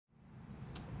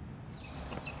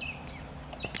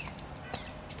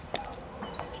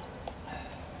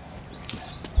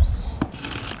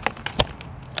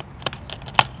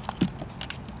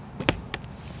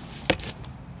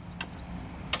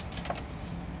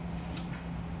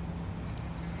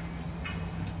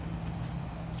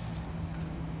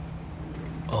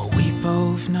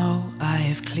both know I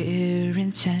have clear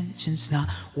intentions, not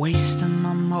wasting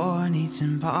my money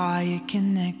to buy a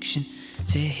connection.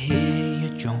 To hear you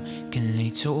drunkenly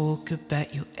talk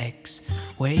about your ex.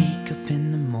 Wake up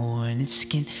in the morning,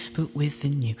 skin but with a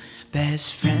new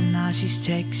best friend. Now she's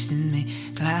texting me,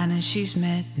 glad that she's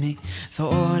met me.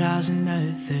 Thought I was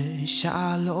another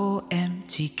shallow,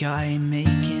 empty guy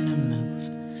making a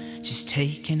move, just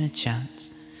taking a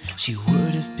chance. She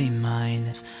would have been mine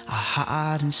if I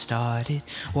hadn't started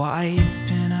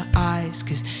wiping her eyes,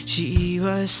 cause she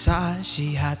was sad.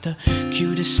 She had the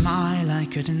cutest smile, I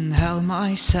couldn't help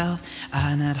myself.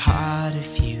 And I'd had a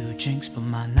few drinks, but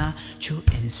my natural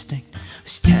instinct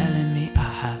was telling me I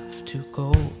have to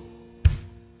go.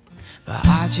 But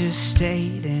I just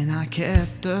stayed and I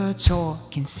kept the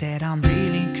talk and said I'm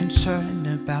really concerned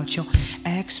about your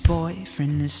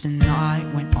ex-boyfriend. As the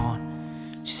night went on,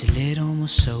 just a little more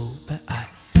sober, I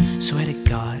swear to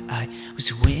God I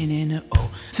was winning it all.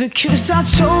 Because I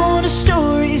told her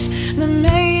stories that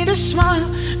made her smile,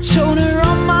 told her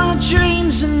all my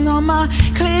dreams and all my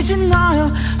clear denial.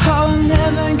 How I'm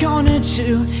never gonna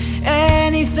do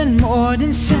anything more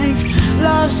than sing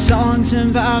love songs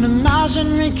about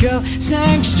imaginary girl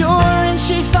next door. And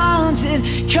she found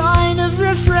it kind of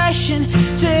refreshing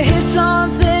to hear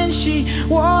something she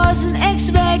wasn't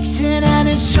expecting. And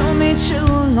it took me too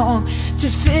long to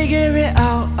figure it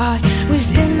out. I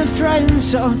was in the friend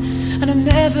zone and I'm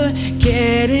never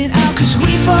getting out. Cause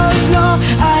we both know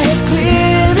I have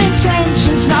clear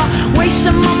intentions, not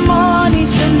wasting my money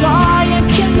to buy a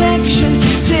connection.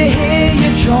 To hear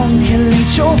you drunkenly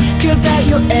talk about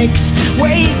your ex.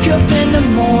 Wake up in the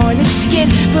morning, skin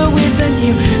but with a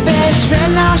new best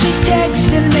friend. Now she's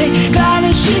texting me, glad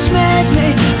that she's met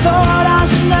me. Thought I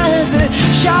was another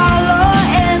shallow,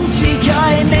 empty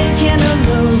guy making a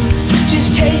move,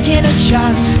 just taking a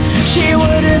chance. She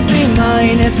wouldn't be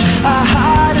mine if I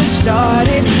hadn't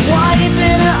started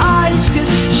wiping her eyes, cause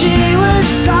she was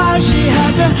sad. She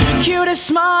had the cutest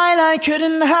smile, I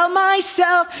couldn't help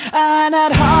myself. And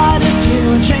I'd had a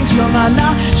few drinks, but my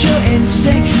natural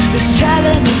instinct was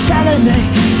telling me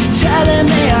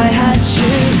I had to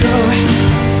go.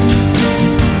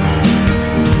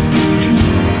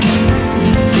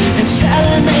 And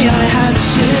telling me I had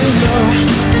to go.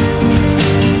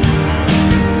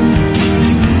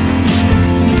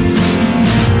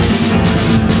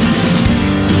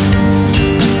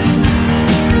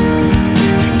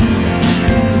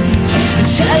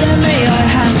 Telling me I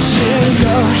had to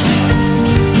go.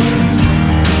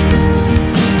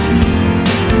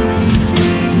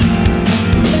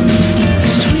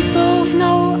 Cause we both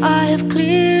know I have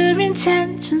clear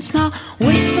intentions, not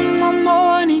wasting my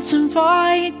money to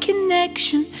buy a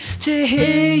connection. To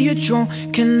hear you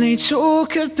drunkenly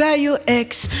talk about your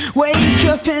ex. Wake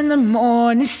up in the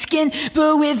morning, skin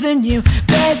but with a new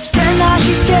best friend. Now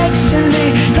she's texting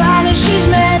me, glad that she's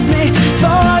met me.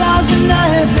 Thought I was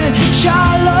another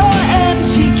shallow,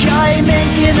 empty guy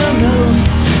making a move,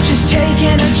 just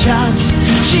taking a chance.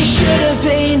 She should have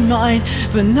been mine,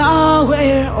 but now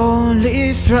we're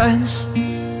only friends.